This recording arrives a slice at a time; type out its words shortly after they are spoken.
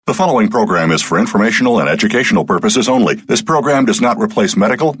The following program is for informational and educational purposes only. This program does not replace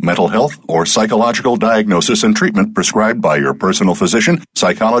medical, mental health, or psychological diagnosis and treatment prescribed by your personal physician,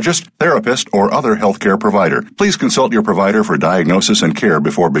 psychologist, therapist, or other healthcare provider. Please consult your provider for diagnosis and care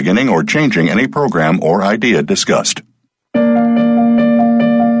before beginning or changing any program or idea discussed.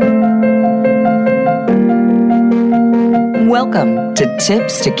 Welcome to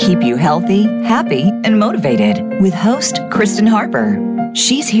Tips to Keep You Healthy, Happy, and Motivated with host Kristen Harper.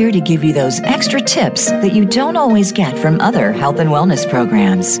 She's here to give you those extra tips that you don't always get from other health and wellness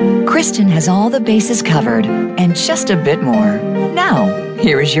programs. Kristen has all the bases covered and just a bit more. Now,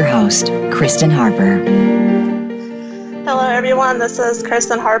 here is your host, Kristen Harper. Hello, everyone. This is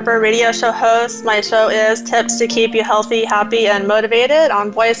Kristen Harper, radio show host. My show is Tips to Keep You Healthy, Happy, and Motivated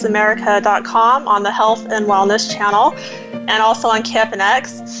on voiceamerica.com on the Health and Wellness channel and also on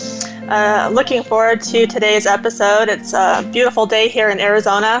KFNX. Looking forward to today's episode. It's a beautiful day here in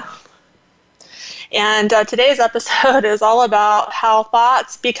Arizona. And today's episode is all about how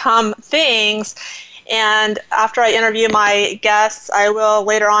thoughts become things. And after I interview my guests, I will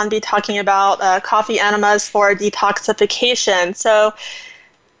later on be talking about coffee enemas for detoxification. So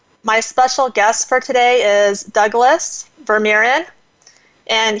my special guest for today is Douglas Vermeeren,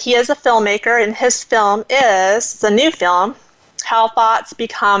 and he is a filmmaker, and his film is the new film, How Thoughts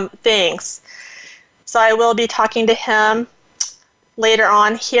Become Things. So I will be talking to him later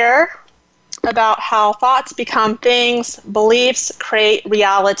on here about how thoughts become things, beliefs create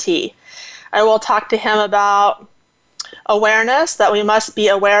reality. I will talk to him about awareness, that we must be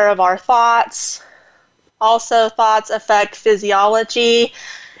aware of our thoughts. Also, thoughts affect physiology,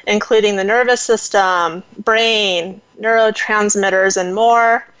 including the nervous system, brain, neurotransmitters, and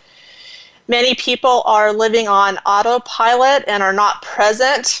more. Many people are living on autopilot and are not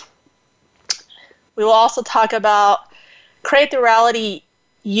present. We will also talk about create the reality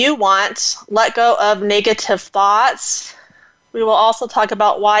you want, let go of negative thoughts. We will also talk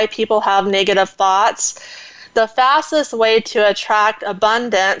about why people have negative thoughts, the fastest way to attract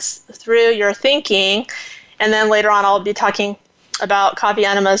abundance through your thinking, and then later on I'll be talking about coffee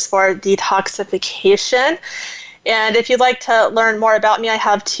enemas for detoxification. And if you'd like to learn more about me, I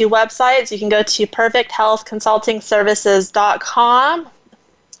have two websites. You can go to perfecthealthconsultingservices.com.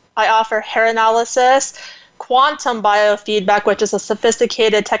 I offer hair analysis, quantum biofeedback, which is a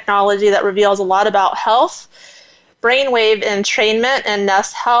sophisticated technology that reveals a lot about health, brainwave entrainment, and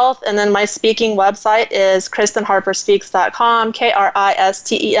Nest Health. And then my speaking website is KristenHarperSpeaks.com,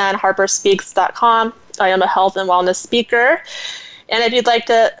 Kristen harperspeaks.com. I am a health and wellness speaker. And if you'd like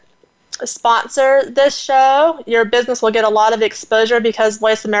to sponsor this show, your business will get a lot of exposure because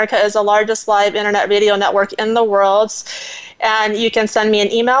Voice America is the largest live internet radio network in the world. And you can send me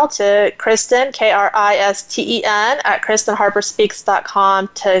an email to Kristen, Kristen, at KristenHarperSpeaks.com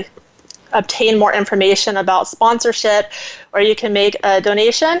to obtain more information about sponsorship, or you can make a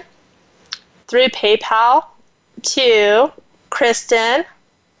donation through PayPal to Kristen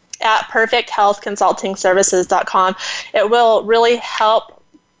at perfecthealthconsultingservices.com. It will really help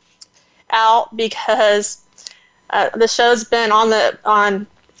out because the show's been on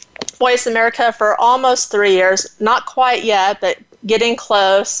Voice America for almost 3 years, not quite yet, but getting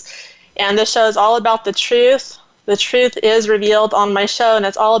close. And the show is all about the truth. The truth is revealed on my show, and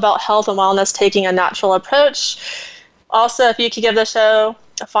it's all about health and wellness, taking a natural approach. Also, if you could give the show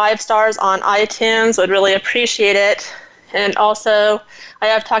 5 stars on iTunes, would really appreciate it. And also, I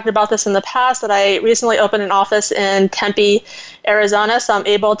have talked about this in the past, that I recently opened an office in Tempe, Arizona, so I'm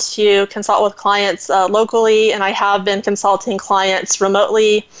able to consult with clients locally, and I have been consulting clients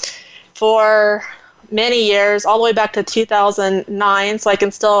remotely for many years, all the way back to 2009, so I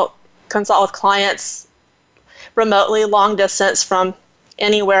can still consult with clients remotely, long distance from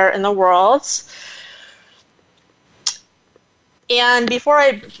anywhere in the world. And before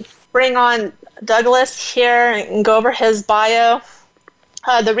I bring on Douglas here and go over his bio,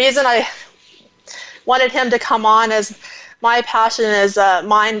 the reason I wanted him to come on is my passion is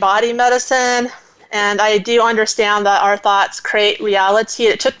mind-body medicine, and I do understand that our thoughts create reality.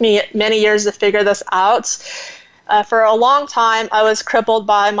 It took me many years to figure this out. For a long time, I was crippled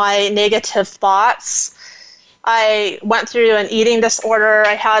by my negative thoughts. I went through an eating disorder.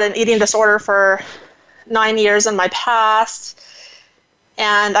 I had an eating disorder for 9 years in my past,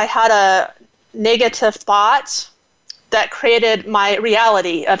 and I had a negative thought that created my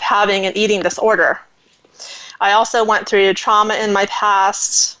reality of having an eating disorder. I also went through trauma in my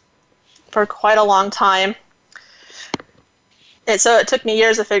past for quite a long time. And so it took me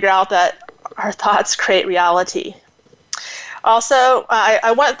years to figure out that our thoughts create reality. Also,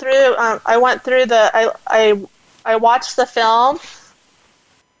 I watched the film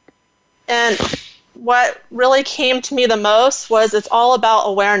And what really came to me the most was it's all about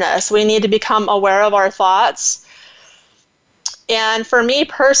awareness. We need to become aware of our thoughts. And for me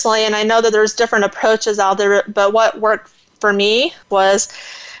personally, and I know that there's different approaches out there, but what worked for me was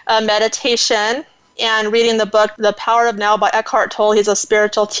meditation and reading the book, The Power of Now by Eckhart Tolle. He's a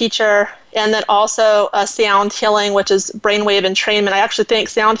spiritual teacher. And then also sound healing, which is brainwave entrainment. I actually think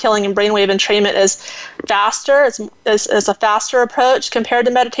sound healing and brainwave entrainment is faster. It's a faster approach compared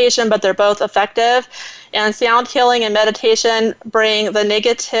to meditation, but they're both effective. And sound healing and meditation bring the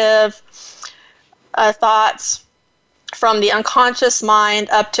negative thoughts from the unconscious mind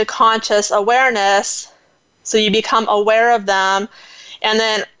up to conscious awareness. So you become aware of them, and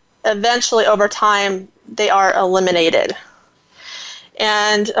then eventually over time they are eliminated.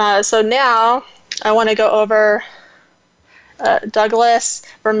 And so now I want to go over Douglas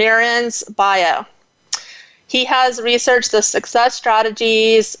Vermeiren's bio. He has researched the success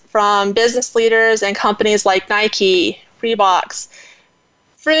strategies from business leaders and companies like Nike, Reebok,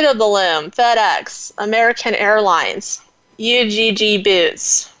 Fruit of the Loom, FedEx, American Airlines, UGG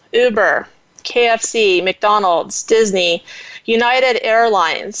Boots, Uber, KFC, McDonald's, Disney, United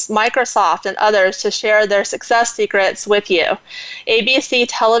Airlines, Microsoft, and others to share their success secrets with you. ABC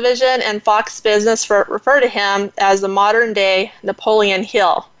Television and Fox Business refer to him as the modern-day Napoleon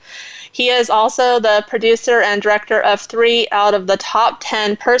Hill. He is also the producer and director of 3 out of the top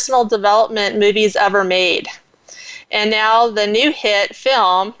 10 personal development movies ever made. And now the new hit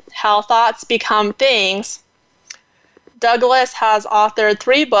film, How Thoughts Become Things. Douglas has authored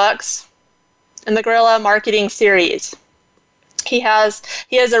 3 books in the Guerrilla Marketing series. He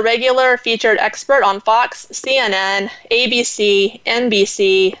is a regular featured expert on Fox, CNN, ABC,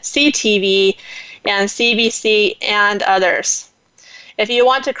 NBC, CTV, and CBC, and others. If you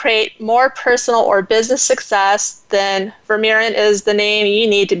want to create more personal or business success, then Vermeiren is the name you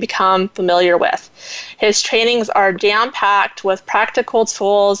need to become familiar with. His trainings are jam-packed with practical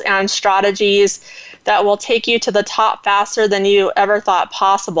tools and strategies that will take you to the top faster than you ever thought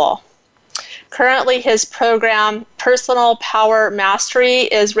possible. Currently, his program, Personal Power Mastery,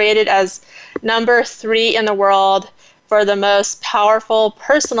 is rated as number 3 in the world for the most powerful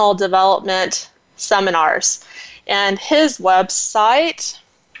personal development seminars. And his website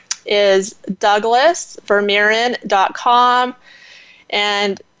is douglasvermeiren.com.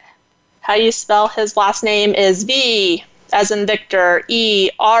 And how you spell his last name is V as in Victor, E,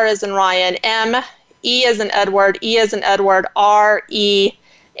 R as in Ryan, M, E as in Edward, E as in Edward, REN.com.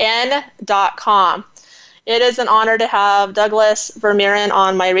 It is an honor to have Douglas Vermeiren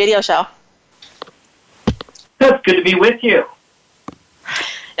on my radio show. It's good to be with you.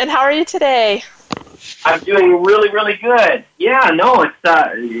 And how are you today? I'm doing really, really good. Yeah, no, it's.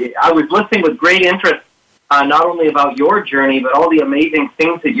 I was listening with great interest, not only about your journey, but all the amazing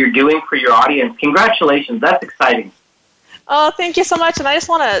things that you're doing for your audience. Congratulations, that's exciting. Oh, thank you so much. And I just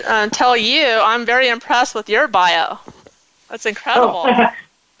want to tell you, I'm very impressed with your bio. That's incredible. Oh.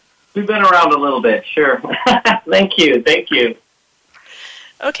 We've been around a little bit, sure. Thank you.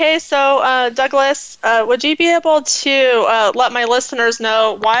 Okay, so Douglas, would you be able to let my listeners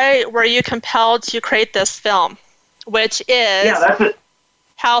know why were you compelled to create this film, which is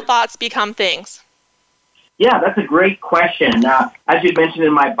How Thoughts Become Things? Yeah, that's a great question. As you mentioned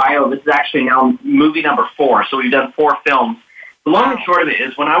in my bio, this is actually now movie number 4, so we've done 4 films. The long and short of it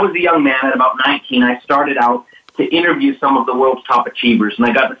is, when I was a young man at about 19, I started out to interview some of the world's top achievers, and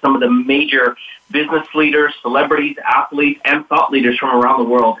I got to some of the major business leaders, celebrities, athletes, and thought leaders from around the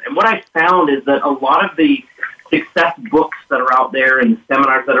world. And what I found is that a lot of the success books that are out there and the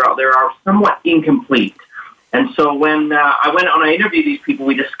seminars that are out there are somewhat incomplete. And so when I went on, I interviewed these people,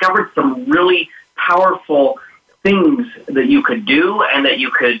 we discovered some really powerful things that you could do and that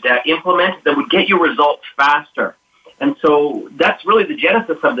you could implement that would get you results faster. And so that's really the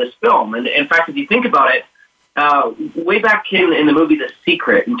genesis of this film. And in fact, if you think about it, way back in the movie The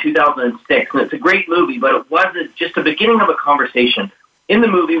Secret in 2006, and it's a great movie, but it was just the beginning of a conversation. In the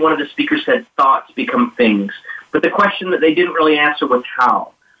movie, one of the speakers said, thoughts become things. But the question that they didn't really answer was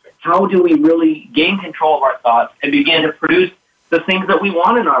how. How do we really gain control of our thoughts and begin to produce the things that we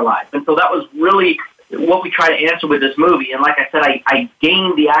want in our life? And so that was really what we try to answer with this movie. And like I said, I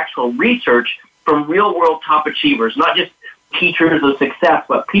gained the actual research from real-world top achievers, not just teachers of success,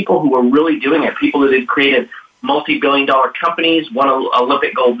 but people who were really doing it, people that had created multi-billion-dollar companies, won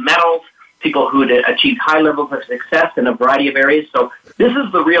Olympic gold medals, people who had achieved high levels of success in a variety of areas. So this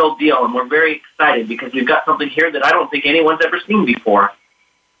is the real deal, and we're very excited because we've got something here that I don't think anyone's ever seen before.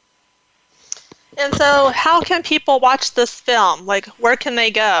 And so how can people watch this film? Like, where can they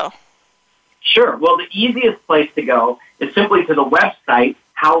go? Sure. Well, the easiest place to go is simply to the website,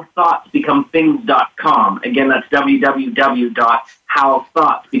 howthoughtsbecomethings.com. Again, that's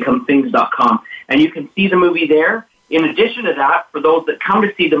www.howthoughtsbecomethings.com. And you can see the movie there. In addition to that, for those that come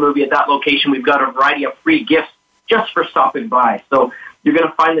to see the movie at that location, we've got a variety of free gifts just for stopping by. So you're going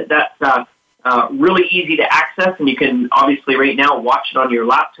to find that that's really easy to access, and you can obviously right now watch it on your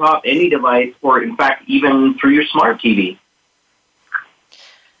laptop, any device, or in fact, even through your smart TV.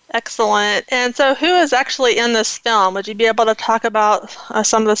 Excellent. And so who is actually in this film? Would you be able to talk about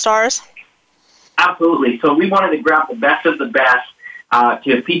some of the stars? Absolutely. So we wanted to grab the best of the best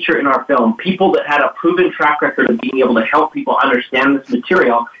to feature in our film, people that had a proven track record of being able to help people understand this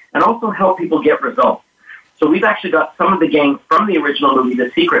material and also help people get results. So we've actually got some of the gang from the original movie,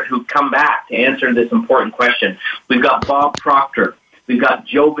 The Secret, who've come back to answer this important question. We've got Bob Proctor. We've got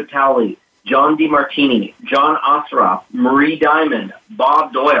Joe Vitale, John DeMartini, John Osseroff, Marie Diamond,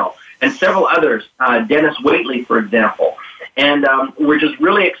 Bob Doyle, and several others, Dennis Waitley, for example. And we're just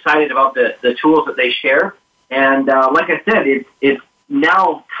really excited about the tools that they share. And like I said, it's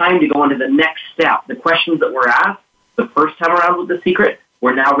now time to go into the next step. The questions that were asked the first time around with The Secret,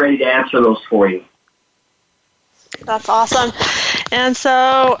 we're now ready to answer those for you. That's awesome. And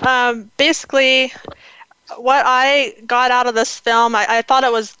so basically what I got out of this film, I thought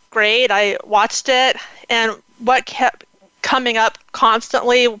it was great. I watched it, and what kept coming up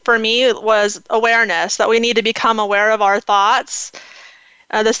constantly for me was awareness, that we need to become aware of our thoughts.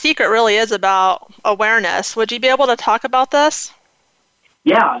 The Secret really is about awareness. Would you be able to talk about this?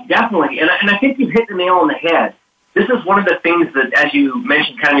 Yeah, definitely. And I think you've hit the nail on the head. This is one of the things that, as you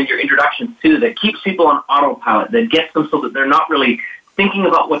mentioned kind of in your introduction too, that keeps people on autopilot, that gets them so that they're not really thinking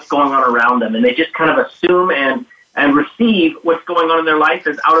about what's going on around them, and they just kind of assume and receive what's going on in their life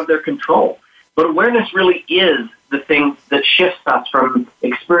as out of their control. But awareness really is the thing that shifts us from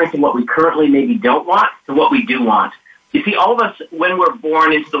experiencing what we currently maybe don't want to what we do want. You see, all of us, when we're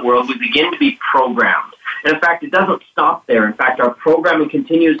born into the world, we begin to be programmed. And in fact, it doesn't stop there. In fact, our programming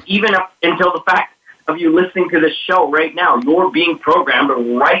continues even up until the fact of you listening to this show right now. You're being programmed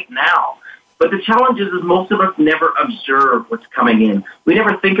right now. But the challenge is most of us never observe what's coming in. We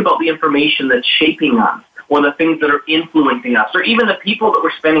never think about the information that's shaping us, or the things that are influencing us, or even the people that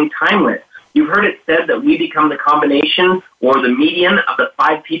we're spending time with. You've heard it said that we become the combination or the median of the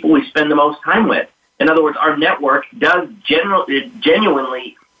 5 people we spend the most time with. In other words, our network does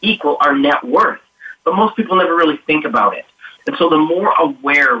genuinely equal our net worth. But most people never really think about it. And so the more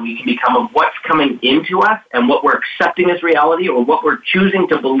aware we can become of what's coming into us and what we're accepting as reality or what we're choosing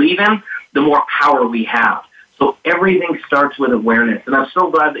to believe in, the more power we have. So everything starts with awareness. And I'm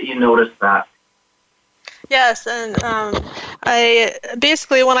so glad that you noticed that. Yes, and I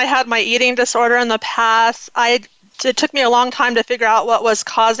basically, when I had my eating disorder in the past, it took me a long time to figure out what was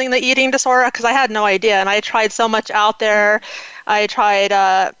causing the eating disorder because I had no idea, and I tried so much out there. I tried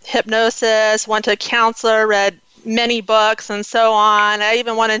hypnosis, went to a counselor, read many books, and so on. I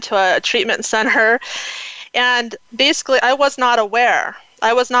even went into a treatment center, and basically, I was not aware.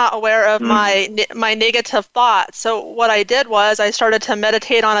 I was not aware of my negative thoughts. So what I did was I started to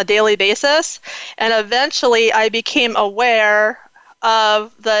meditate on a daily basis, and eventually I became aware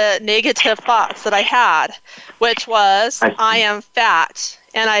of the negative thoughts that I had, which was, I am fat.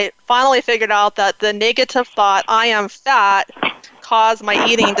 And I finally figured out that the negative thought, I am fat, caused my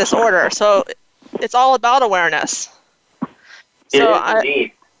eating disorder. So it's all about awareness. It is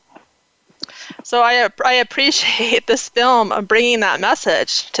indeed. So I appreciate this film bringing that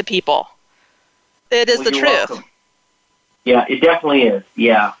message to people. It is the truth. Welcome. Yeah, it definitely is.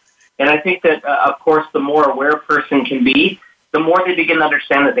 Yeah. And I think that, of course, the more aware a person can be, the more they begin to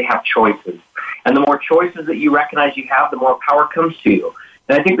understand that they have choices. And the more choices that you recognize you have, the more power comes to you.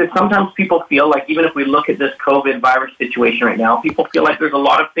 And I think that sometimes people feel like, even if we look at this COVID virus situation right now, people feel like there's a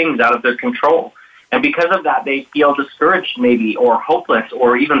lot of things out of their control. And because of that, they feel discouraged maybe, or hopeless,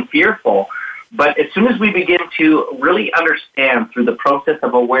 or even fearful. But as soon as we begin to really understand through the process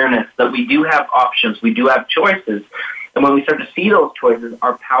of awareness that we do have options, we do have choices, and when we start to see those choices,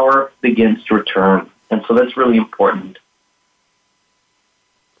 our power begins to return. And so that's really important.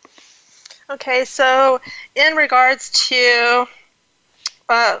 Okay, so in regards to,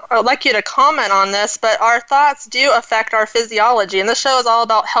 I'd like you to comment on this, but our thoughts do affect our physiology, and this show is all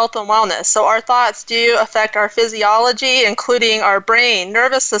about health and wellness. So our thoughts do affect our physiology, including our brain,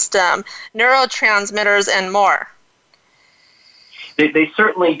 nervous system, neurotransmitters, and more. They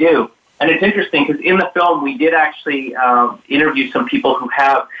certainly do. And it's interesting because in the film we did actually interview some people who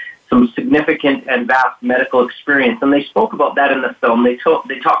have some significant and vast medical experience, and they spoke about that in the film. They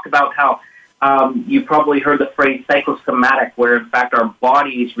talked about how you probably heard the phrase psychosomatic, where in fact our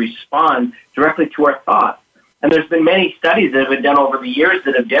bodies respond directly to our thoughts. And there's been many studies that have been done over the years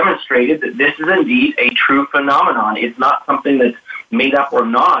that have demonstrated that this is indeed a true phenomenon. It's not something that's made up or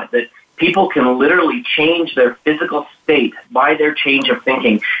not, that people can literally change their physical state by their change of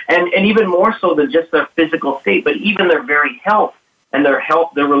thinking. And even more so than just their physical state, but even their very health and their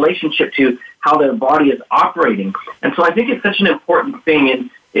relationship to how their body is operating. And so I think it's such an important thing.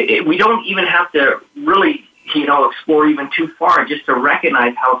 And we don't even have to really explore even too far just to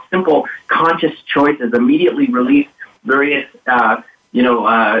recognize how simple conscious choices immediately release various, things in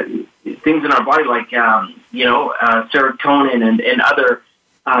our body like, serotonin and other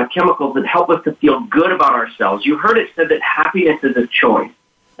chemicals that help us to feel good about ourselves. You heard it said that happiness is a choice.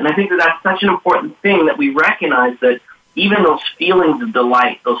 And I think that that's such an important thing, that we recognize that even those feelings of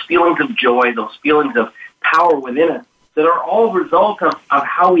delight, those feelings of joy, those feelings of power within us, that are all a result of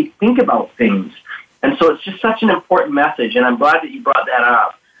how we think about things. And so it's just such an important message, and I'm glad that you brought that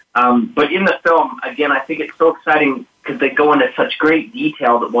up. But in the film, again, I think it's so exciting because they go into such great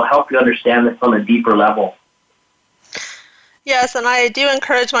detail that will help you understand this on a deeper level. Yes, and I do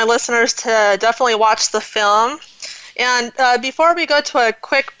encourage my listeners to definitely watch the film. And before we go to a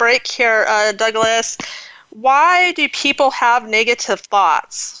quick break here, Douglas, why do people have negative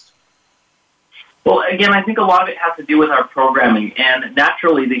thoughts? Well, again, I think a lot of it has to do with our programming, and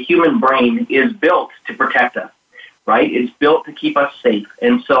naturally the human brain is built to protect us, right? It's built to keep us safe,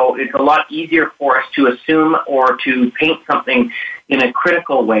 and so it's a lot easier for us to assume or to paint something in a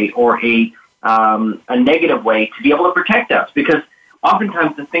critical way or a negative way to be able to protect us, because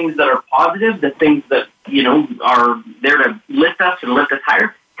oftentimes the things that are positive, the things that, are there to lift us and lift us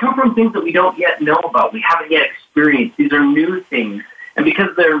higher, come from things that we don't yet know about, we haven't yet experienced. These are new things, and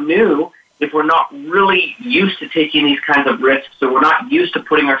because they're new, if we're not really used to taking these kinds of risks, or we're not used to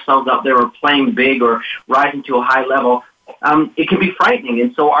putting ourselves out there or playing big or rising to a high level, it can be frightening.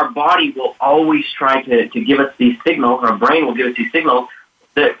 And so our body will always try to give us these signals, our brain will give us these signals,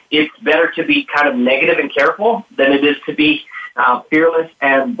 that it's better to be kind of negative and careful than it is to be fearless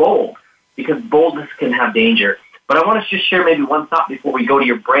and bold, because boldness can have danger. But I want to just share maybe one thought before we go to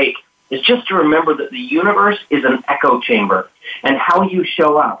your break, is just to remember that the universe is an echo chamber, and how you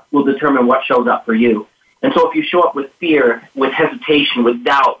show up will determine what shows up for you. And so if you show up with fear, with hesitation, with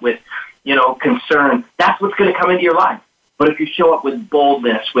doubt, with, concern, that's what's going to come into your life. But if you show up with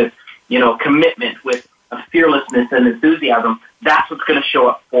boldness, with, commitment, with a fearlessness and enthusiasm, that's what's going to show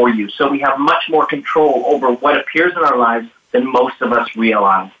up for you. So we have much more control over what appears in our lives than most of us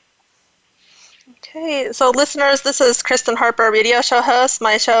realize. Okay, so listeners, this is Kristen Harper, radio show host.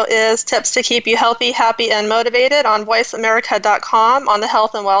 My show is Tips to Keep You Healthy, Happy, and Motivated on voiceamerica.com, on the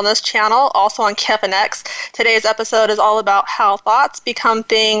Health and Wellness channel, also on KFNX. Today's episode is all about how thoughts become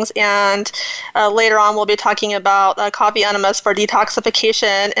things, and later on we'll be talking about coffee enemas for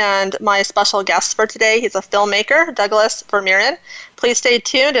detoxification, and my special guest for today, he's a filmmaker, Douglas Vermeeren. Please stay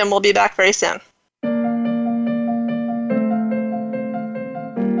tuned, and we'll be back very soon.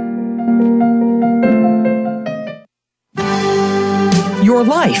 Your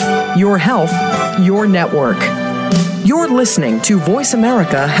life, your health, your network. You're listening to Voice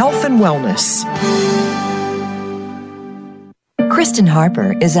America Health and Wellness. Kristen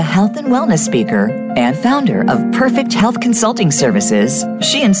Harper is a health and wellness speaker and founder of Perfect Health Consulting Services.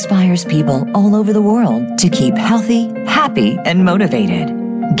 She inspires people all over the world to keep healthy, happy, and motivated.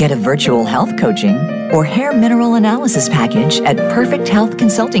 Get a virtual health coaching or hair mineral analysis package at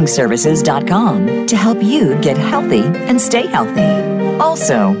perfecthealthconsultingservices.com to help you get healthy and stay healthy.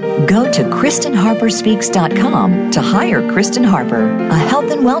 Also, go to KristenHarperSpeaks.com to hire Kristen Harper, a health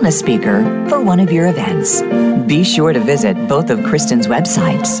and wellness speaker, for one of your events. Be sure to visit both of Kristen's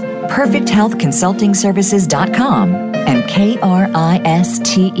websites, perfecthealthconsultingservices.com and KRISTEN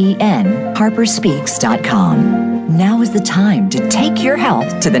HarperSpeaks.com. Now is the time to take your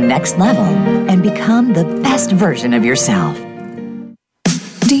health to the next level and become the best version of yourself.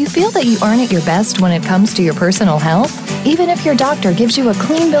 Do you feel that you aren't at your best when it comes to your personal health? Even if your doctor gives you a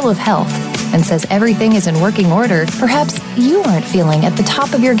clean bill of health and says everything is in working order, perhaps you aren't feeling at the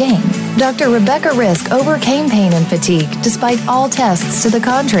top of your game. Dr. Rebecca Risk overcame pain and fatigue despite all tests to the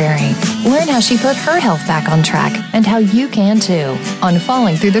contrary. Learn how she put her health back on track and how you can too on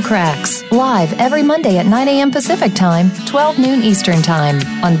Falling Through the Cracks. Live every Monday at 9 a.m. Pacific Time, 12 noon Eastern Time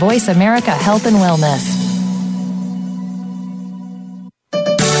on Voice America Health and Wellness.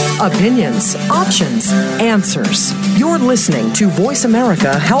 Opinions, options, answers. You're listening to Voice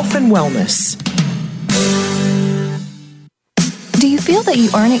America Health and Wellness. Do you feel that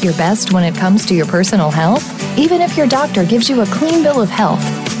you aren't at your best when it comes to your personal health? Even if your doctor gives you a clean bill of health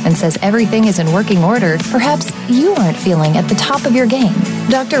and says everything is in working order, perhaps you aren't feeling at the top of your game.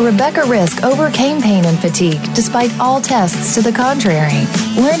 Dr. Rebecca Risk overcame pain and fatigue despite all tests to the contrary.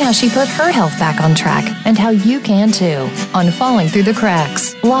 Learn how she put her health back on track and how you can too on Falling Through the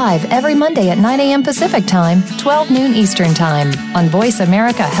Cracks. Live every Monday at 9 a.m. Pacific Time, 12 noon Eastern Time on Voice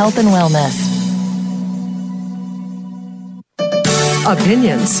America Health and Wellness.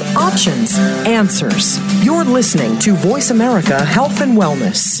 Opinions, options, answers. You're listening to Voice America Health and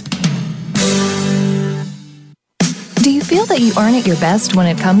Wellness. Do you feel that you aren't at your best when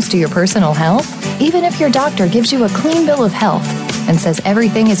it comes to your personal health? Even if your doctor gives you a clean bill of health and says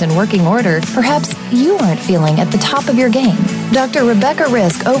everything is in working order, perhaps you aren't feeling at the top of your game. Dr. Rebecca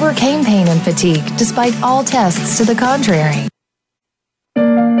Risk overcame pain and fatigue despite all tests to the contrary.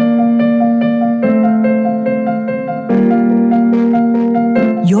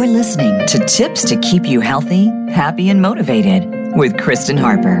 You're listening to Tips to Keep You Healthy, Happy, and Motivated with Kristen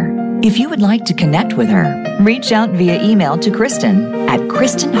Harper. If you would like to connect with her, reach out via email to Kristen at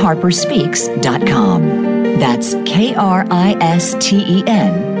KristenHarperSpeaks.com. That's KRISTEN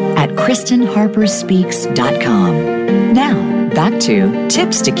at KristenHarperSpeaks.com. Now, back to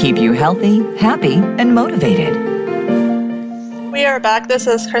Tips to Keep You Healthy, Happy, and Motivated. We are back. This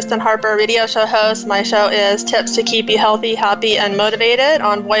is Kristen Harper, radio show host. My show is Tips to Keep You Healthy, Happy, and Motivated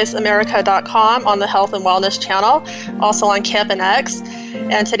on voiceamerica.com on the Health and Wellness channel, also on KIP and X.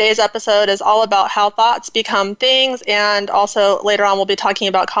 And today's episode is all about how thoughts become things, and also later on we'll be talking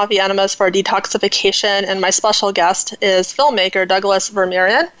about coffee enemas for detoxification, and my special guest is filmmaker Douglas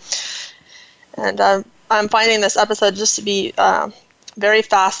Vermeeren. And I'm finding this episode just to be very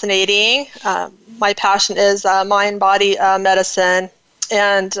fascinating. My passion is mind-body medicine.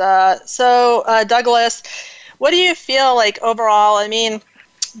 And so, Douglas, what do you feel like overall? I mean,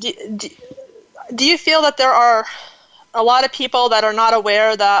 do you feel that there are a lot of people that are not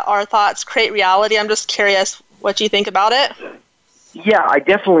aware that our thoughts create reality? I'm just curious what you think about it. Yeah, I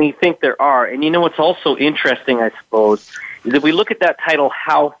definitely think there are. And you know what's also interesting, I suppose, is if we look at that title,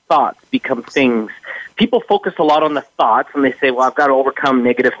 How Thoughts Become Things, people focus a lot on the thoughts, and they say, well, I've got to overcome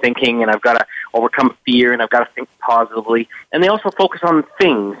negative thinking, and I've got to overcome fear, and I've got to think positively. And they also focus on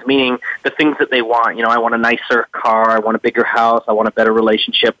things, meaning the things that they want. You know, I want a nicer car, I want a bigger house, I want a better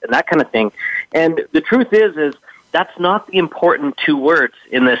relationship, and that kind of thing. And the truth is that's not the important two words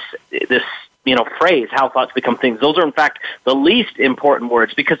in this phrase, how thoughts become things. Those are, in fact, the least important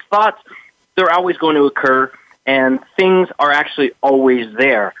words, because thoughts, they're always going to occur, and things are actually always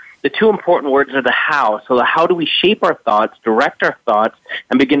there. The two important words are the how. So the how do we shape our thoughts, direct our thoughts,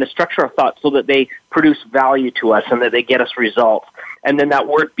 and begin to structure our thoughts so that they produce value to us and that they get us results. And then that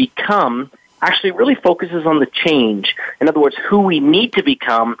word become actually really focuses on the change. In other words, who we need to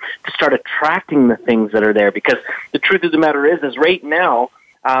become to start attracting the things that are there. Because the truth of the matter is right now,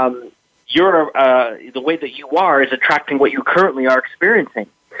 you're the way that you are is attracting what you currently are experiencing.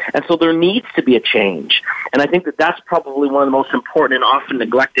 And so there needs to be a change. And I think that that's probably one of the most important and often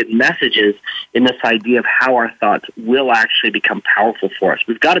neglected messages in this idea of how our thoughts will actually become powerful for us.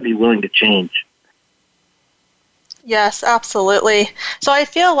 We've got to be willing to change. Yes, absolutely. So I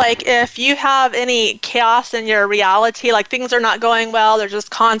feel like if you have any chaos in your reality, like things are not going well, there's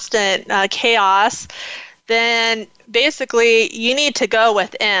just constant chaos, then basically you need to go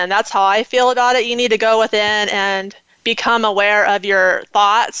within. That's how I feel about it. You need to go within and become aware of your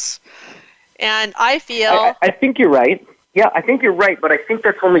thoughts. And I feel... I think you're right. Yeah, I think you're right, but I think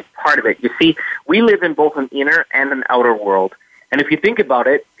that's only part of it. You see, we live in both an inner and an outer world. And if you think about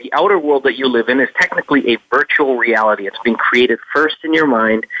it, the outer world that you live in is technically a virtual reality. It's been created first in your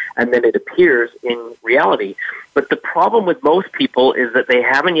mind, and then it appears in reality. But the problem with most people is that they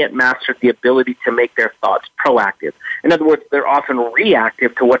haven't yet mastered the ability to make their thoughts proactive. In other words, they're often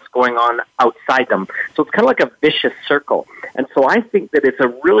reactive to what's going on outside them. So it's kind of like a vicious circle. And so I think that it's a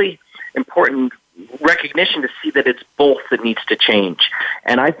really important recognition to see that it's both that needs to change.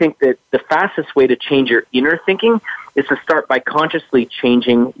 And I think that the fastest way to change your inner thinking is to start by consciously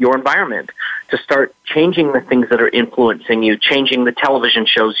changing your environment, to start changing the things that are influencing you, changing the television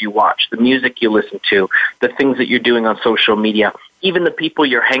shows you watch, the music you listen to, the things that you're doing on social media, even the people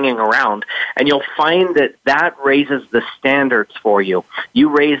you're hanging around. And you'll find that that raises the standards for you. You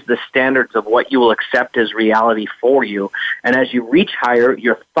raise the standards of what you will accept as reality for you. And as you reach higher,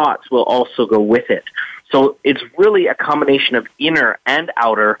 your thoughts will also go with it. So it's really a combination of inner and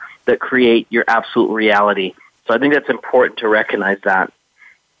outer that create your absolute reality. So I think that's important to recognize that.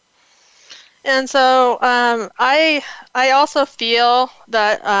 And so I also feel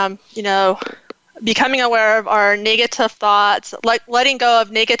that, becoming aware of our negative thoughts, like letting go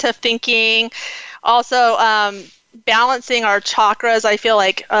of negative thinking, also balancing our chakras. I feel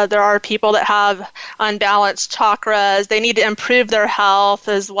like there are people that have unbalanced chakras. They need to improve their health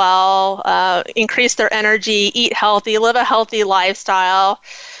as well, increase their energy, eat healthy, live a healthy lifestyle.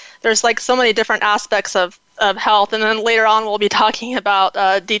 There's like so many different aspects of health, and then later on we'll be talking about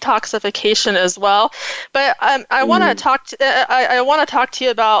detoxification as well. But I want to talk to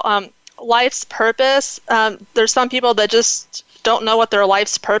you about life's purpose. There's some people that just don't know what their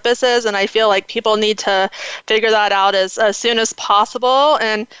life's purpose is, and I feel like people need to figure that out as soon as possible.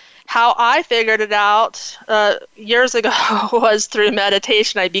 And how I figured it out years ago was through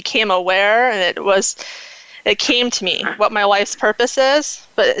meditation. I became aware, and it came to me what my life's purpose is.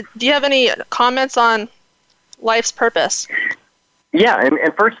 But do you have any comments on life's purpose? Yeah, and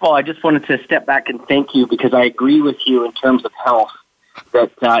first of all, I just wanted to step back and thank you, because I agree with you in terms of health,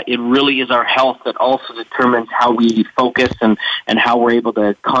 that it really is our health that also determines how we focus and how we're able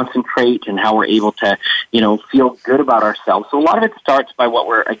to concentrate and how we're able to, feel good about ourselves. So a lot of it starts by what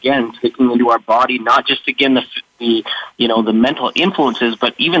we're, again, taking into our body, not just, again, the mental influences,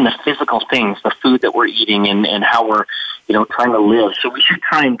 but even the physical things, the food that we're eating and how we're, trying to live. So we should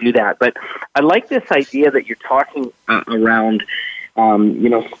try and do that. But I like this idea that you're talking around.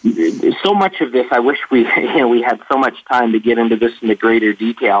 So much of this, I wish we had so much time to get into this into greater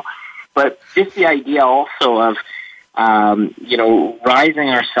detail. But just the idea also of, rising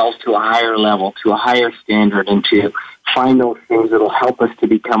ourselves to a higher level, to a higher standard, and to find those things that will help us to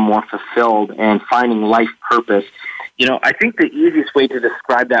become more fulfilled and finding life purpose. I think the easiest way to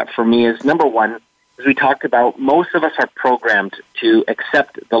describe that for me is, number one, as we talked about, most of us are programmed to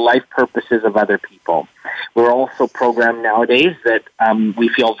accept the life purposes of other people. We're also programmed nowadays that we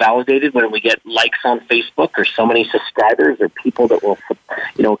feel validated when we get likes on Facebook or so many subscribers or people that will,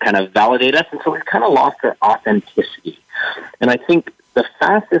 kind of validate us. And so we've kind of lost our authenticity. And I think the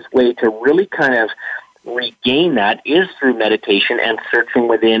fastest way to really kind of regain that is through meditation and searching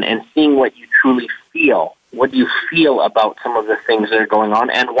within and seeing what you truly feel. What do you feel about some of the things that are going on,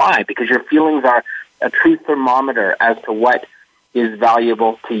 and why? Because your feelings are a true thermometer as to what is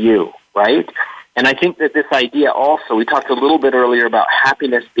valuable to you, right? And I think that this idea also, we talked a little bit earlier about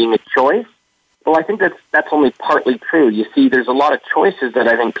happiness being a choice. Well, I think that's only partly true. You see, there's a lot of choices that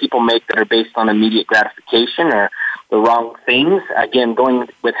I think people make that are based on immediate gratification or the wrong things. Again, going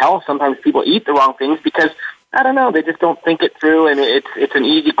with health, sometimes people eat the wrong things because, I don't know, they just don't think it through, and it's an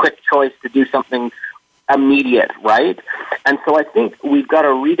easy, quick choice to do something immediate, right? And so I think we've got to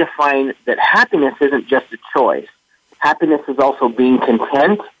redefine that happiness isn't just a choice. Happiness is also being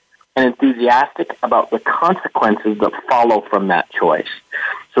content and enthusiastic about the consequences that follow from that choice.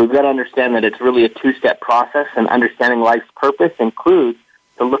 So we've got to understand that it's really a two-step process, and understanding life's purpose includes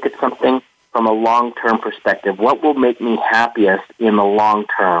to look at something from a long-term perspective. What will make me happiest in the long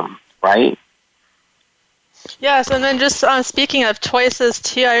term, right? Yes, and then just speaking of choices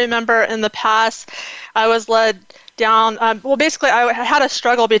too, I remember in the past I was led down, basically I had a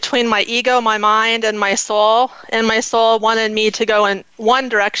struggle between my ego, my mind, and my soul wanted me to go in one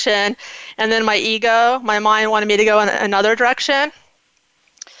direction, and then my ego, my mind wanted me to go in another direction.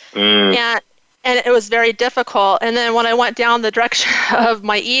 And it was very difficult. And then when I went down the direction of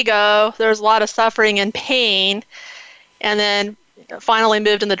my ego, there was a lot of suffering and pain, and then finally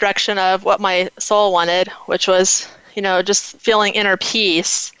moved in the direction of what my soul wanted, which was, just feeling inner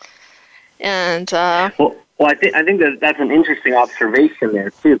peace. And well, I think that's an interesting observation there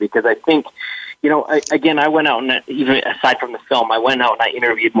too, because I think, I went out and even aside from the film, I went out and I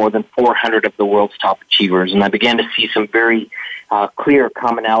interviewed more than 400 of the world's top achievers, and I began to see some very clear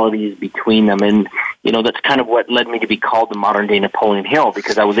commonalities between them. And, that's kind of what led me to be called the modern day Napoleon Hill,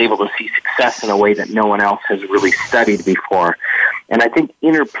 because I was able to see success in a way that no one else has really studied before. And I think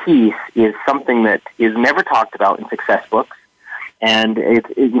inner peace is something that is never talked about in success books. And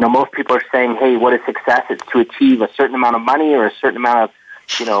most people are saying, hey, what is success? It's to achieve a certain amount of money or a certain amount of,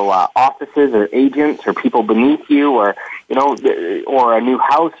 offices or agents or people beneath you or, or a new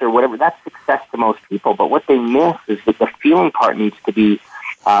house or whatever. That's success to most people. But what they miss is that the feeling part needs to be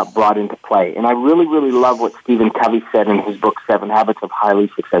brought into play. And I really, really love what Stephen Covey said in his book, 7 Habits of Highly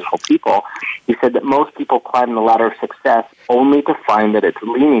Successful People. He said that most people climb the ladder of success only to find that it's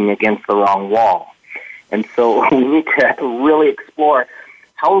leaning against the wrong wall. And so we need to really explore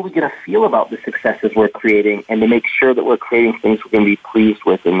how are we going to feel about the successes we're creating, and to make sure that we're creating things we're going to be pleased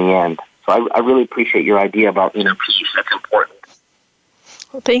with in the end. So I really appreciate your idea about inner peace. That's important.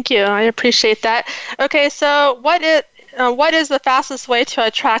 Well, thank you. I appreciate that. Okay, so what is the fastest way to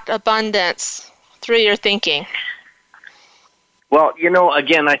attract abundance through your thinking? Well,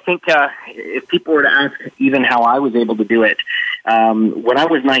 again, I think if people were to ask even how I was able to do it, when I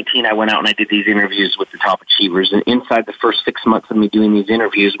was 19, I went out and I did these interviews with the top achievers. And inside the first 6 months of me doing these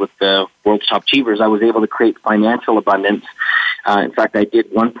interviews with the world's top achievers, I was able to create financial abundance. In fact, I did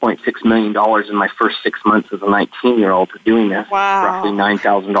 $1.6 million in my first 6 months as a 19-year-old doing this, roughly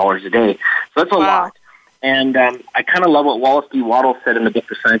 $9,000 a day. So that's a lot. And I kind of love what Wallace D. Waddell said in the book,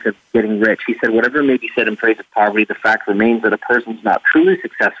 The Science of Getting Rich. He said, whatever may be said in praise of poverty, the fact remains that a person's not truly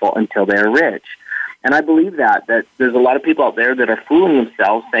successful until they're rich. And I believe that there's a lot of people out there that are fooling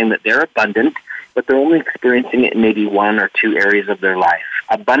themselves saying that they're abundant, but they're only experiencing it in maybe one or two areas of their life.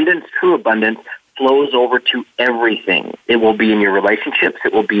 Abundance, true abundance, flows over to everything. It will be in your relationships.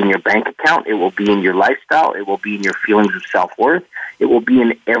 It will be in your bank account. It will be in your lifestyle. It will be in your feelings of self-worth. It will be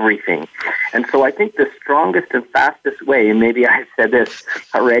in everything. And so I think the strongest and fastest way, and maybe I said this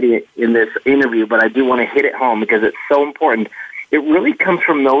already in this interview, but I do want to hit it home because it's so important. It really comes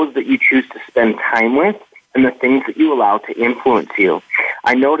from those that you choose to spend time with and the things that you allow to influence you.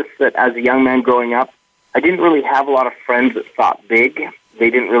 I noticed that as a young man growing up, I didn't really have a lot of friends that thought big. They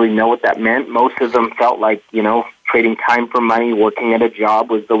didn't really know what that meant. Most of them felt like, trading time for money, working at a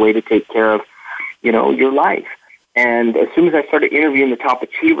job was the way to take care of, your life. And as soon as I started interviewing the top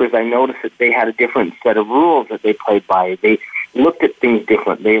achievers, I noticed that they had a different set of rules that they played by. They looked at things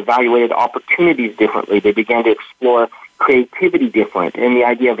different. They evaluated opportunities differently. They began to explore creativity different and the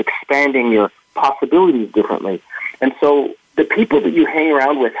idea of expanding your possibilities differently. And so the people that you hang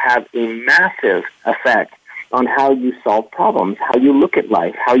around with have a massive effect on how you solve problems, how you look at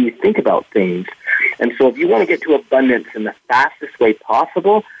life, how you think about things. And so if you want to get to abundance in the fastest way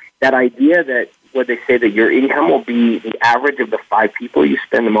possible, that idea that what they say that your income will be the average of the 5 people you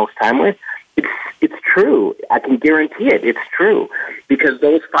spend the most time with, it's true. I can guarantee it. It's true. Because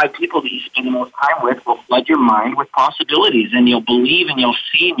those 5 people that you spend the most time with will flood your mind with possibilities, and you'll believe and you'll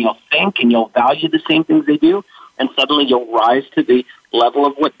see and you'll think and you'll value the same things they do, and suddenly you'll rise to the level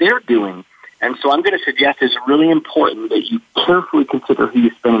of what they're doing. And so I'm going to suggest it's really important that you carefully consider who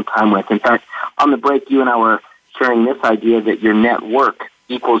you're spending time with. In fact, on the break, you and I were sharing this idea that your network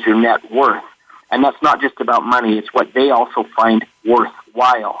equals your net worth. And that's not just about money. It's what they also find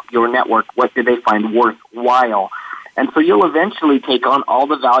worthwhile. Your network, what do they find worthwhile? And so you'll eventually take on all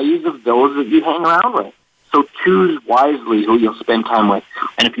the values of those that you hang around with. So choose wisely who you'll spend time with.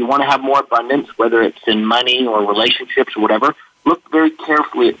 And if you want to have more abundance, whether it's in money or relationships or whatever, look very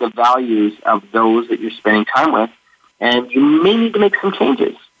carefully at the values of those that you're spending time with. And you may need to make some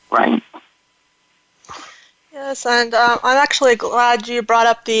changes, right? Yes, and I'm actually glad you brought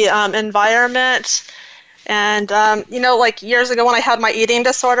up the environment. And, like years ago when I had my eating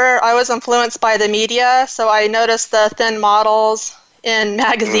disorder, I was influenced by the media. So I noticed the thin models in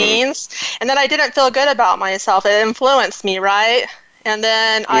magazines. And then I didn't feel good about myself. It influenced me, right? And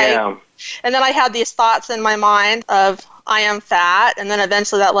then I had these thoughts in my mind of I am fat. And then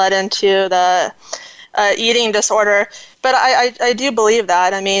eventually that led into the eating disorder. But I do believe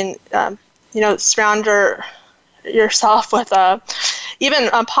that. I mean, surround yourself with even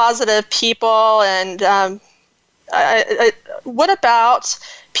positive people. And what about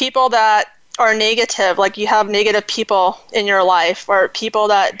people that are negative? Like you have negative people in your life, or people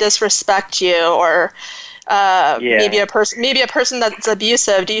that disrespect you, or maybe a person that's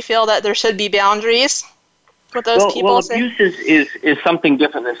abusive. Do you feel that there should be boundaries with those people? Well, abuse is something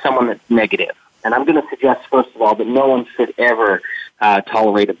different than someone that's negative. And I'm going to suggest, first of all, that no one should ever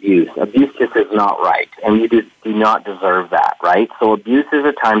tolerate abuse. Abuse just is not right, and you do not deserve that, right? So abuse is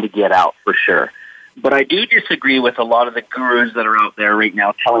a time to get out for sure. But I do disagree with a lot of the gurus that are out there right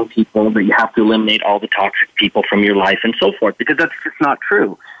now telling people that you have to eliminate all the toxic people from your life and so forth, because that's just not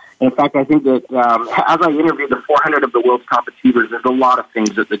true. In fact, I think that as I interviewed the 400 of the world's top achievers, there's a lot of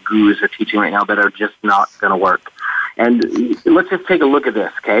things that the gurus are teaching right now that are just not going to work. And let's just take a look at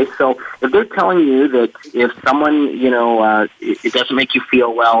this, okay? So if they're telling you that if someone, it doesn't make you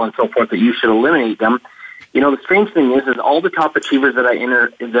feel well and so forth, that you should eliminate them, the strange thing is all the top achievers that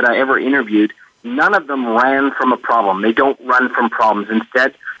I ever interviewed, none of them ran from a problem. They don't run from problems.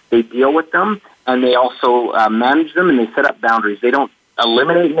 Instead, they deal with them, and they also manage them, and they set up boundaries. They don't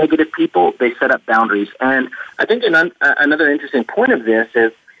eliminate negative people. They set up boundaries. And I think another interesting point of this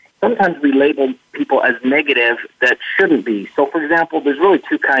is sometimes we label people as negative that shouldn't be. So, for example, there's really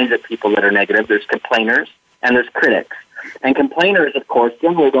 2 kinds of people that are negative. There's complainers and there's critics. And complainers, of course,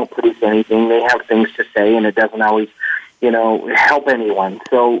 generally don't produce anything. They have things to say, and it doesn't always, help anyone.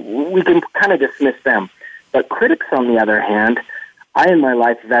 So we can kind of dismiss them. But critics, on the other hand, I in my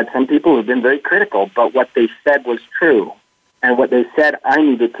life have had some people who have been very critical, but what they said was true. And what they said I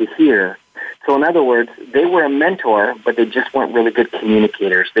needed to hear. So in other words, they were a mentor, but they just weren't really good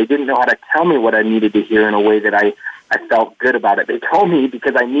communicators. They didn't know how to tell me what I needed to hear in a way that I felt good about it. They told me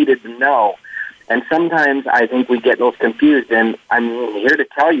because I needed to know. And sometimes I think we get those confused, and I'm here to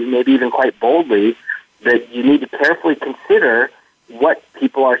tell you, maybe even quite boldly, that you need to carefully consider what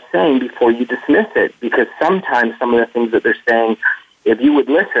people are saying before you dismiss it, because sometimes some of the things that they're saying, if you would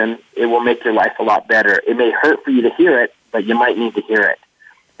listen, it will make your life a lot better. It may hurt for you to hear it, but you might need to hear it.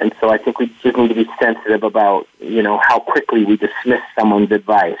 And so I think we just need to be sensitive about, how quickly we dismiss someone's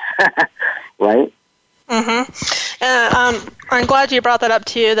advice, right? Mm-hmm. And I'm glad you brought that up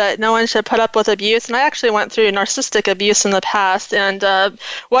too, that no one should put up with abuse. And I actually went through narcissistic abuse in the past. And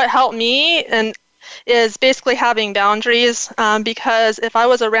what helped me is basically having boundaries, because if I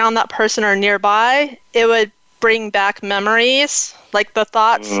was around that person or nearby, it would bring back memories. Like the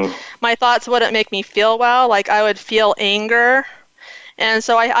thoughts, my thoughts wouldn't make me feel well. Like I would feel anger. And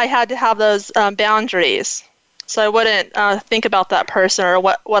so I had to have those boundaries. So I wouldn't think about that person or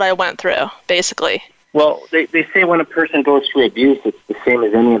what I went through, basically. Well, they say when a person goes through abuse, it's the same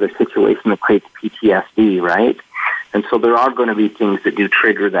as any other situation that creates PTSD, right? And so there are going to be things that do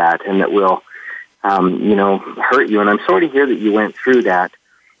trigger that and that will, hurt you. And I'm sorry to hear that you went through that.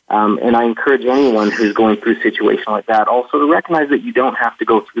 And I encourage anyone who's going through a situation like that also to recognize that you don't have to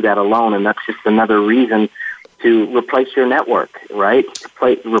go through that alone. And that's just another reason to replace your network, right?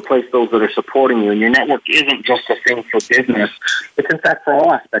 To replace those that are supporting you. And your network isn't just a thing for business. It's, in fact, for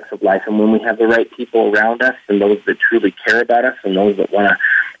all aspects of life. And when we have the right people around us and those that truly care about us and those that want to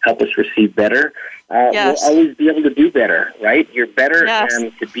help us receive better, we'll always be able to do better, right? You're better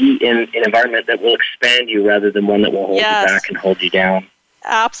to be in an environment that will expand you rather than one that will hold you back and hold you down.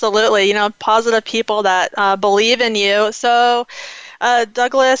 Absolutely. Positive people that believe in you. So,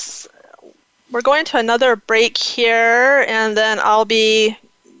 Douglas, we're going to another break here, and then I'll be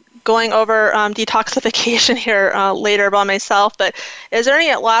going over detoxification here later by myself. But is there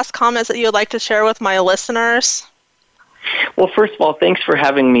any last comments that you would like to share with my listeners? Well, first of all, thanks for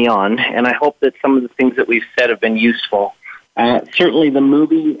having me on, and I hope that some of the things that we've said have been useful. Certainly the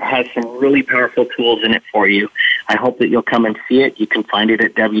movie has some really powerful tools in it for you. I hope that you'll come and see it. You can find it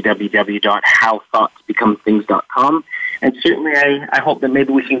at www.howthoughtsbecomethings.com. And certainly I hope that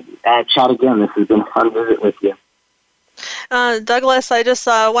maybe we can chat again. This has been a fun visit with you. Douglas, I just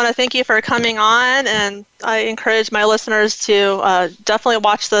want to thank you for coming on, and I encourage my listeners to definitely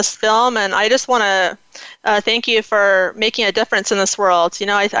watch this film. And I just want to thank you for making a difference in this world.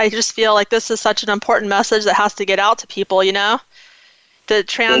 I just feel like this is such an important message that has to get out to people, to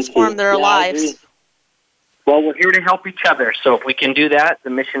transform their lives. Well, we're here to help each other. So if we can do that, the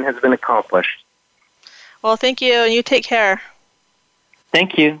mission has been accomplished. Well, thank you, and you take care.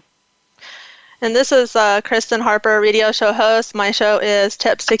 Thank you. And this is Kristen Harper, radio show host. My show is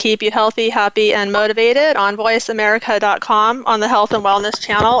Tips to Keep You Healthy, Happy, and Motivated on voiceamerica.com, on the Health and Wellness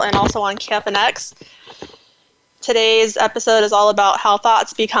channel, and also on KFNX. Today's episode is all about how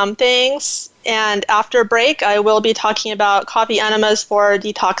thoughts become things. And after break, I will be talking about coffee enemas for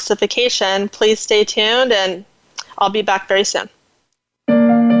detoxification. Please stay tuned, and I'll be back very soon.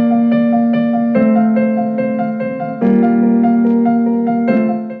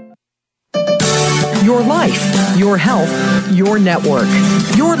 Your life, your health, your network.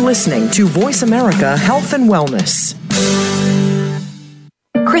 You're listening to Voice America Health and Wellness.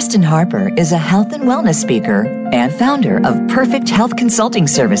 Kristen Harper is a health and wellness speaker and founder of Perfect Health Consulting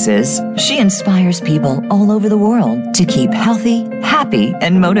Services. She inspires people all over the world to keep healthy, happy,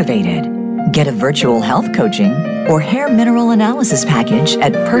 and motivated. Get a virtual health coaching or hair mineral analysis package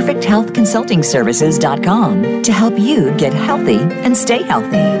at perfecthealthconsultingservices.com to help you get healthy and stay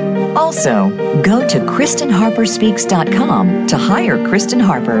healthy. Also, go to KristenHarperSpeaks.com to hire Kristen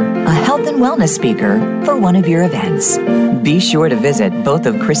Harper, a health and wellness speaker, for one of your events. Be sure to visit both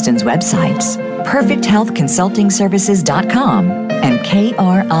of Kristen's websites, perfecthealthconsultingservices.com and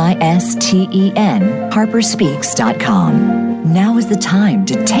KRISTEN HarperSpeaks.com. Now is the time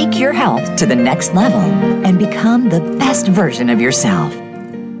to take your health to the next level and become the best version of yourself.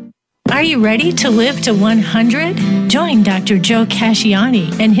 Are you ready to live to 100? Join Dr. Joe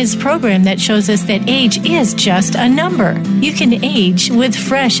Casciani and his program that shows us that age is just a number. You can age with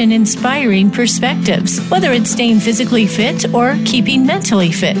fresh and inspiring perspectives, whether it's staying physically fit or keeping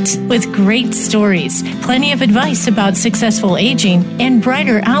mentally fit. With great stories, plenty of advice about successful aging, and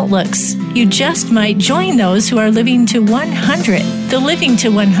brighter outlooks. You just might join those who are living to 100. The Living to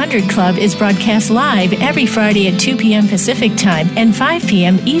 100 Club is broadcast live every Friday at 2 p.m. Pacific Time and 5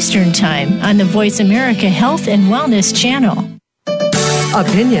 p.m. Eastern Time on the Voice America Health and Wellness channel.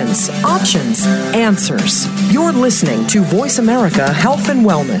 Opinions, options, answers. You're listening to Voice America Health and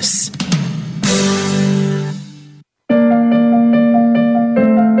Wellness.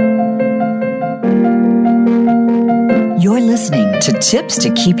 You're listening to Tips to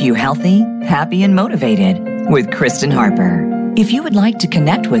Keep You Healthy, Happy, and Motivated with Kristen Harper. If you would like to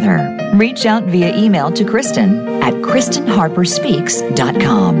connect with her, reach out via email to Kristen at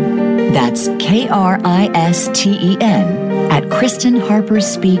KristenHarperSpeaks.com. That's KRISTEN at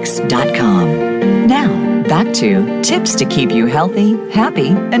KristenHarperSpeaks.com. Now, back to Tips to Keep You Healthy, Happy,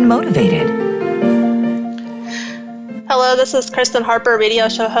 and Motivated. Hello, this is Kristen Harper, radio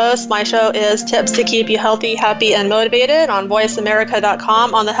show host. My show is Tips to Keep You Healthy, Happy, and Motivated on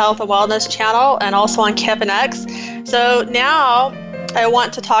voiceamerica.com on the Health and Wellness channel and also on KFNX. So now I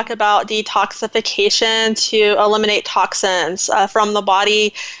want to talk about detoxification to eliminate toxins from the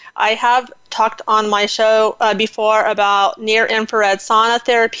body. I have talked on my show before about near-infrared sauna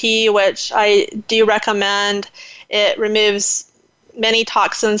therapy, which I do recommend. It removes many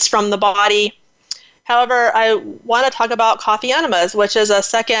toxins from the body. However, I want to talk about coffee enemas, which is a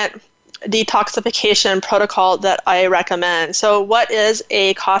second detoxification protocol that I recommend. So what is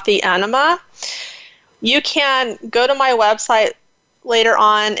a coffee enema? You can go to my website later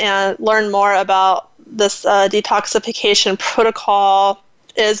on and learn more about this detoxification protocol,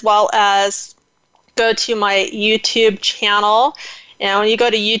 as well as go to my YouTube channel. And when you go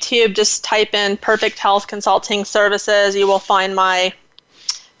to YouTube, just type in Perfect Health Consulting Services. You will find my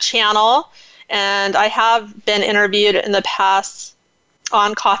channel. And I have been interviewed in the past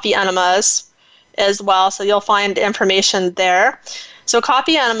on coffee enemas as well, so you'll find information there. So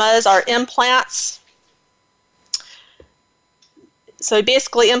coffee enemas are implants. So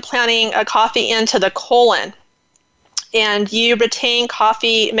basically implanting a coffee into the colon. And you retain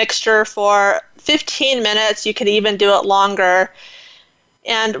coffee mixture for 15 minutes. You could even do it longer.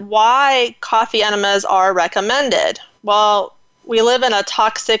 And why coffee enemas are recommended? Well, we live in a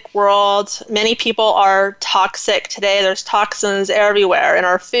toxic world. Many people are toxic today. There's toxins everywhere in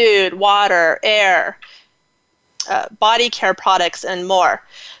our food, water, air, body care products, and more.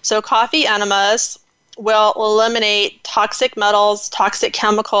 So coffee enemas will eliminate toxic metals, toxic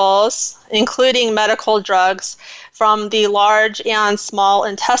chemicals, including medical drugs, from the large and small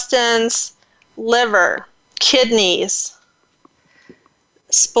intestines, liver, kidneys,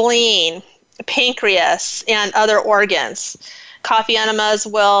 spleen, pancreas, and other organs. Coffee enemas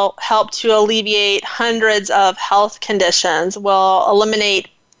will help to alleviate hundreds of health conditions, will eliminate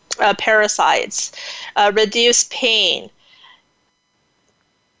parasites, reduce pain.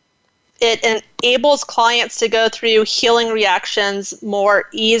 It enables clients to go through healing reactions more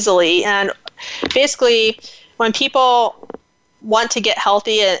easily. And basically, when people want to get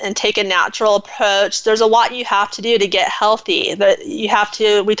healthy and take a natural approach, there's a lot you have to do to get healthy.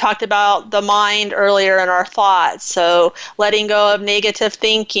 We talked about the mind earlier in our thoughts, so letting go of negative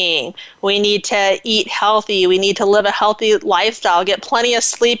thinking. We need to eat healthy. We need to live a healthy lifestyle, get plenty of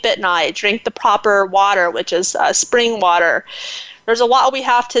sleep at night, drink the proper water, which is spring water. There's a lot we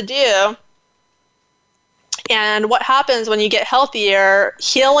have to do. And what happens when you get healthier,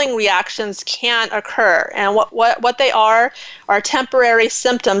 healing reactions can occur. And what they are temporary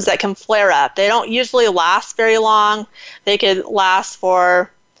symptoms that can flare up. They don't usually last very long. They could last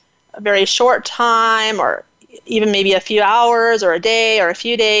for a very short time, or even maybe a few hours or a day or a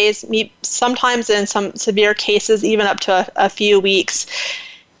few days, sometimes in some severe cases, even up to a few weeks.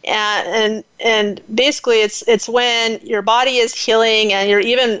 And basically it's when your body is healing and you're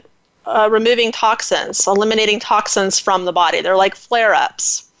even removing toxins, eliminating toxins from the body. They're like flare-up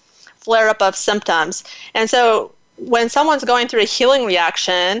of symptoms. And so when someone's going through a healing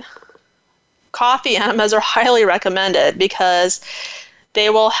reaction, coffee enemas are highly recommended because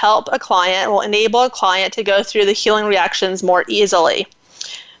they will help a client, will enable a client to go through the healing reactions more easily.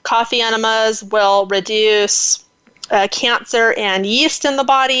 Coffee enemas will reduce cancer and yeast in the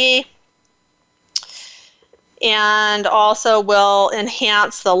body, and also will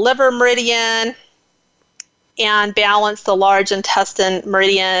enhance the liver meridian and balance the large intestine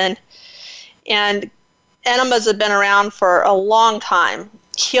meridian. And enemas have been around for a long time.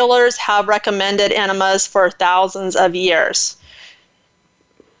 Healers have recommended enemas for thousands of years.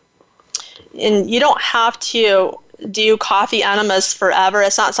 And you don't have to do coffee enemas forever.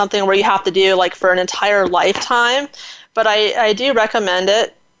 It's not something where you have to do like for an entire lifetime, but I do recommend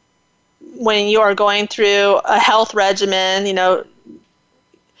it when you are going through a health regimen,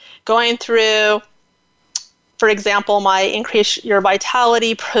 going through, for example, my Increase Your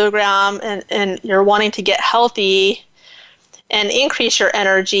Vitality program, and you're wanting to get healthy and increase your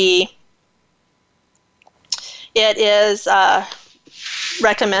energy, it is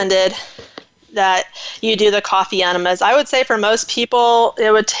recommended that you do the coffee enemas. I would say for most people,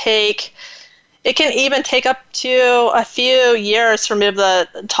 it would take It can even take up to a few years to remove the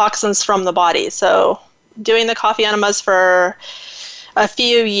toxins from the body. So doing the coffee enemas for a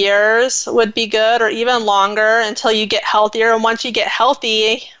few years would be good, or even longer until you get healthier. And once you get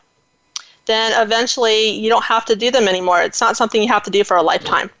healthy, then eventually you don't have to do them anymore. It's not something you have to do for a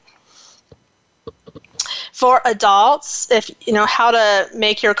lifetime. For adults, if you know how to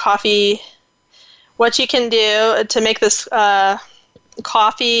make your coffee, what you can do to make this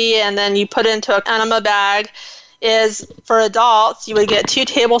coffee and then you put it into an enema bag is, for adults, you would get 2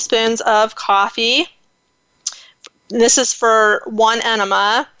 tablespoons of coffee. This is for 1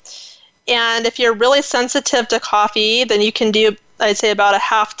 enema. And if you're really sensitive to coffee, then you can do, I'd say, about a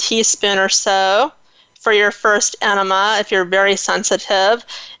half teaspoon or so for your first enema if you're very sensitive.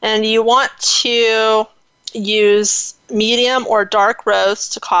 And you want to use medium or dark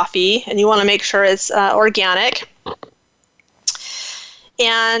roast coffee, and you want to make sure it's organic.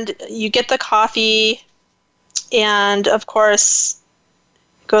 And you get the coffee, and of course,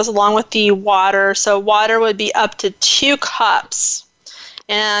 it goes along with the water. So water would be up to 2 cups.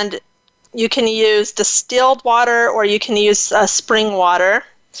 And you can use distilled water or you can use spring water.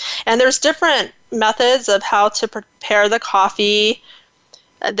 And there's different methods of how to prepare the coffee.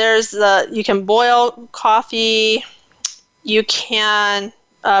 You can boil coffee. You can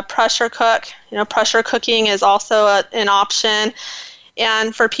pressure cook. Pressure cooking is also an option.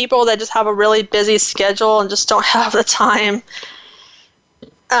 And for people that just have a really busy schedule and just don't have the time,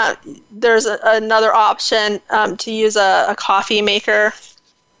 there's another option to use a coffee maker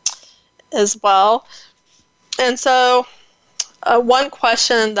as well. And so one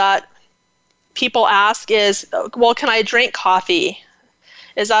question that people ask is, well, can I drink coffee?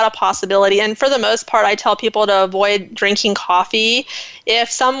 Is that a possibility? And for the most part, I tell people to avoid drinking coffee. If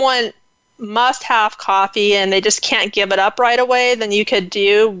someone must have coffee and they just can't give it up right away, then you could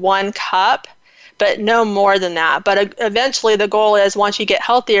do 1 cup, but no more than that. But eventually the goal is, once you get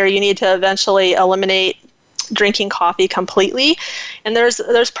healthier, you need to eventually eliminate drinking coffee completely. And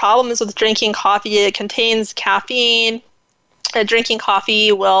there's problems with drinking coffee. It contains caffeine. Drinking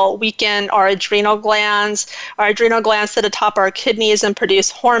coffee will weaken our adrenal glands. Our adrenal glands sit atop our kidneys and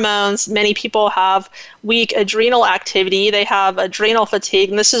produce hormones. Many people have weak adrenal activity. They have adrenal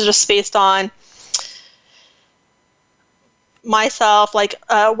fatigue. And this is just based on myself,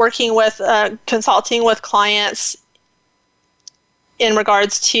 working with, consulting with clients in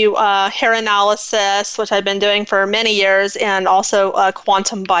regards to hair analysis, which I've been doing for many years, and also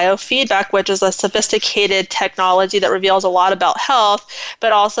quantum biofeedback, which is a sophisticated technology that reveals a lot about health.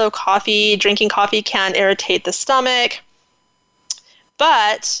 But also drinking coffee can irritate the stomach.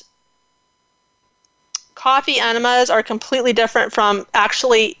 But coffee enemas are completely different from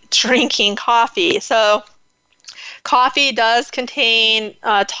actually drinking coffee. So coffee does contain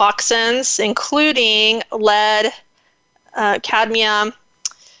toxins, including lead, cadmium.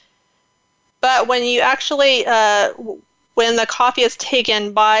 But when you actually, when the coffee is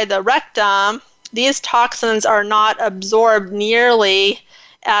taken by the rectum, these toxins are not absorbed nearly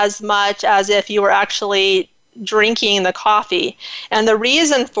as much as if you were actually drinking the coffee. And the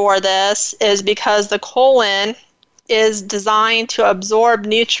reason for this is because the colon is designed to absorb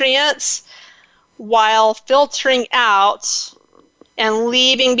nutrients while filtering out and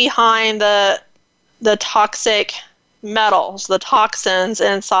leaving behind the toxic metals, the toxins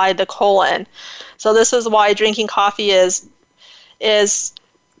inside the colon. So this is why drinking coffee is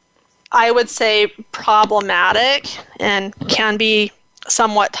I would say problematic and can be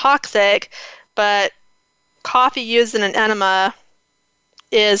somewhat toxic, but coffee used in an enema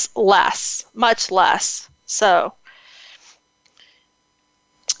is less, much less. So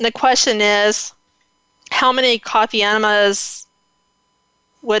the question is, how many coffee enemas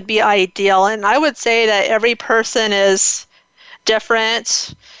would be ideal? And I would say that every person is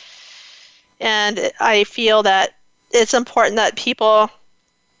different, and I feel that it's important that people,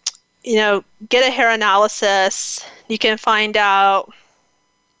 get a hair analysis. You can find out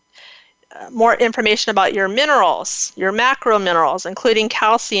more information about your minerals, your macro minerals, including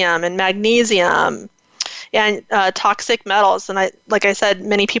calcium and magnesium and toxic metals. And like I said,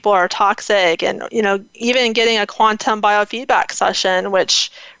 many people are toxic, and even getting a quantum biofeedback session,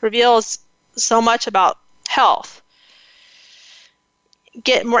 which reveals so much about health.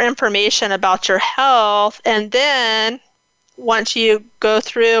 Get more information about your health, and then once you go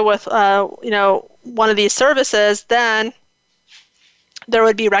through with one of these services, then there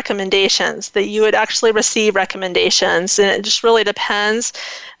would be recommendations that you would actually receive recommendations, and it just really depends.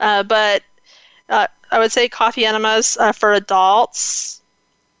 But I would say coffee enemas for adults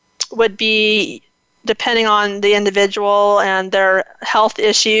would be depending on the individual and their health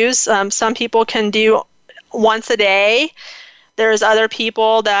issues. Some people can do once a day. There's other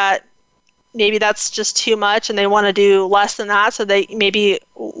people that maybe that's just too much and they want to do less than that. So they maybe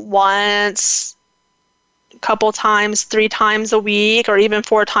once, a couple times, 3 times a week, or even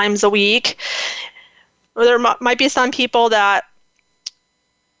 4 times a week. Or there might be some people that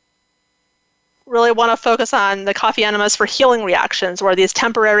really want to focus on the coffee enemas for healing reactions, where these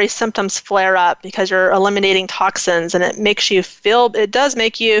temporary symptoms flare up because you're eliminating toxins, and it does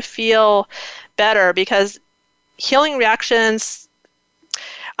make you feel better, because healing reactions,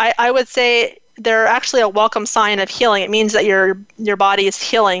 I would say they're actually a welcome sign of healing. It means that your body is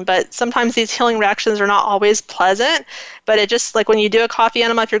healing, but sometimes these healing reactions are not always pleasant. But it just, like when you do a coffee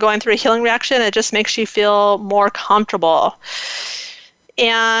enema, if you're going through a healing reaction, it just makes you feel more comfortable.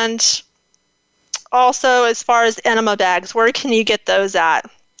 And also, as far as enema bags, where can you get those at?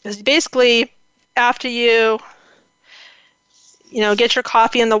 Because basically, after you get your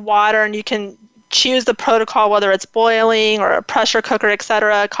coffee in the water, and you can choose the protocol, whether it's boiling or a pressure cooker,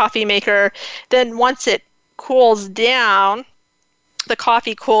 etc., coffee maker. Then once it cools down, the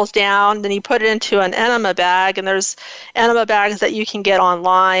coffee cools down, then you put it into an enema bag, and there's enema bags that you can get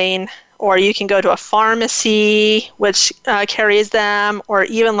online, or you can go to a pharmacy which carries them, or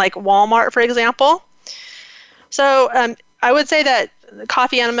even like Walmart, for example. So I would say that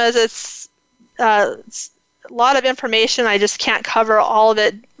coffee enemas, it's a lot of information. I just can't cover all of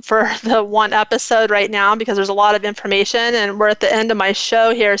it for the one episode right now, because there's a lot of information, and we're at the end of my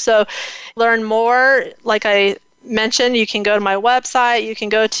show here. So learn more, like I mentioned, you can go to my website, you can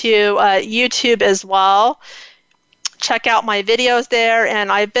go to YouTube as well. Check out my videos there,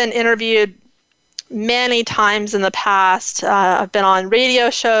 and I've been interviewed many times in the past. I've been on radio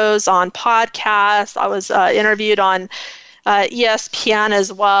shows, on podcasts. I was interviewed on ESPN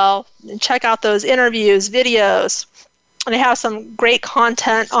as well. And check out those interviews, videos. And I have some great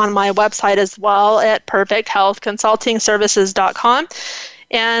content on my website as well at perfecthealthconsultingservices.com.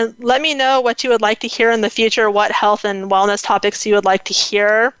 And let me know what you would like to hear in the future, what health and wellness topics you would like to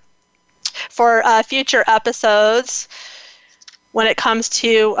hear for future episodes. When it comes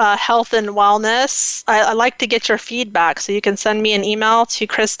to health and wellness, I like to get your feedback. So you can send me an email to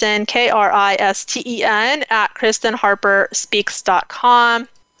Kristen, Kristen, at KristenHarperSpeaks.com.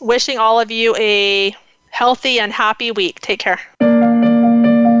 Wishing all of you a healthy and happy week. Take care.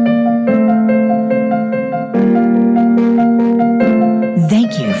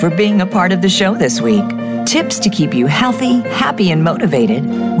 Thank you for being a part of the show this week. Tips to keep you healthy, happy, and motivated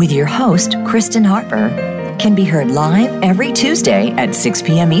with your host, Kristen Harper, can be heard live every Tuesday at 6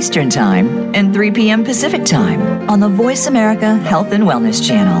 p.m. Eastern Time and 3 p.m. Pacific Time on the Voice America Health and Wellness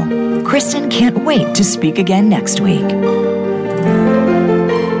Channel. Kristen can't wait to speak again next week.